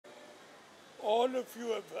All of you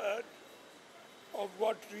have heard of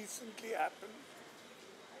what recently happened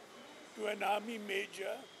to an army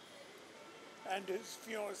major and his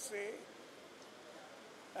fiancée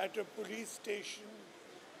at a police station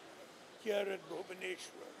here at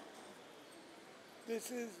Bhubaneswar.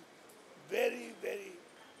 This is very, very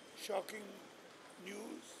shocking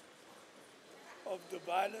news of the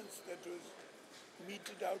violence that was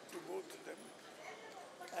meted out to both of them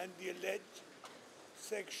and the alleged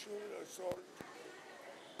sexual assault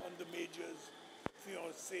on the major's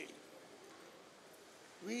fiancée.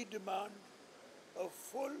 We demand a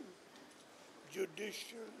full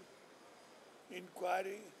judicial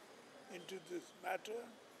inquiry into this matter,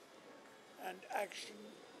 and action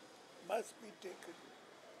must be taken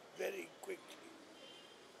very quickly.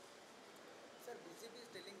 Sir, BJP is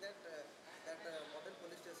telling that model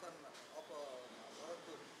police station of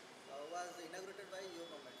Bharatpur was inaugurated by your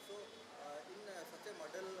government. So, in such a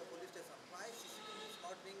model police station, why CCTV is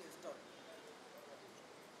not being installed?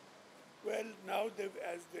 Well, now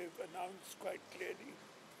as they've announced quite clearly,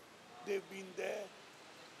 they've been there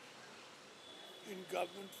in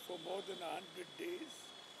government for more than 100 days.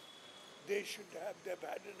 They've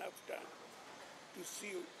had enough time to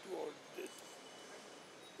see to all this.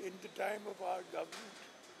 In the time of our government,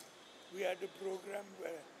 we had a program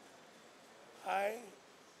where I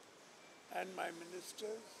and my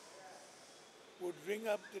ministers would ring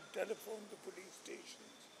up the police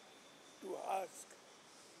stations to ask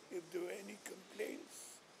if there were any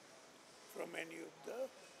complaints from any of the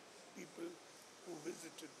people who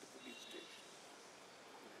visited the police station.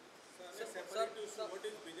 Sir, what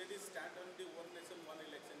is BJP's stand on the One Nation, One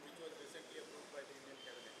Election, which was recently approved by the Indian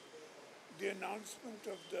Cabinet? The announcement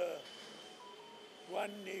of the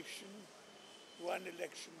One Nation, One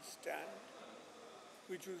Election stand,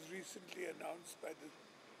 which was recently announced by the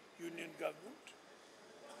Union government.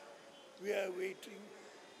 We are awaiting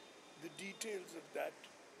the details of that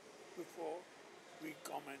before we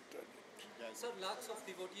comment on it. Yes. Sir, lakhs of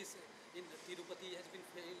devotees in Tirupati has been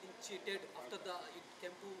feeling cheated after it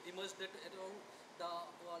came to emerge that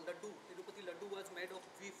around the Tirupati laddu was made of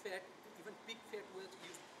beef fat, even pig fat was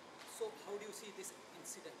used. So how do you see this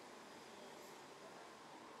incident?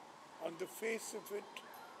 On the face of it,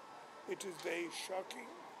 it is very shocking.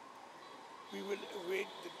 We will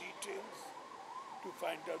await the details to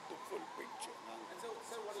find out the full picture. And so,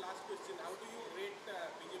 sir, one last question. How do you rate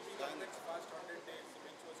BJP government's first 100 days,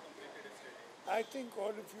 which was completed yesterday? I think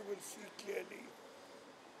all of you will see clearly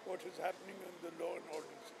what is happening in the law and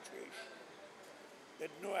order situation.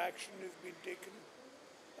 That no action has been taken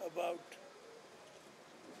about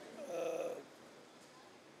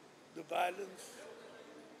the violence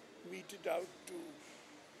meted out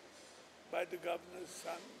by the governor's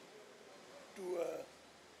son to a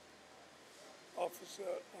officer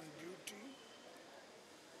on duty,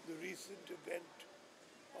 the recent event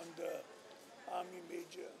on the army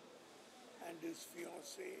major and his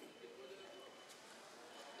fiancée,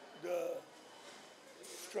 the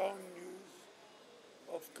strong news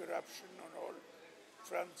of corruption on all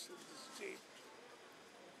fronts in the state,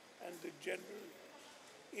 and the general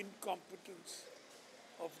incompetence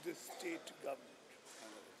of the state government.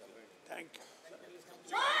 Thank you.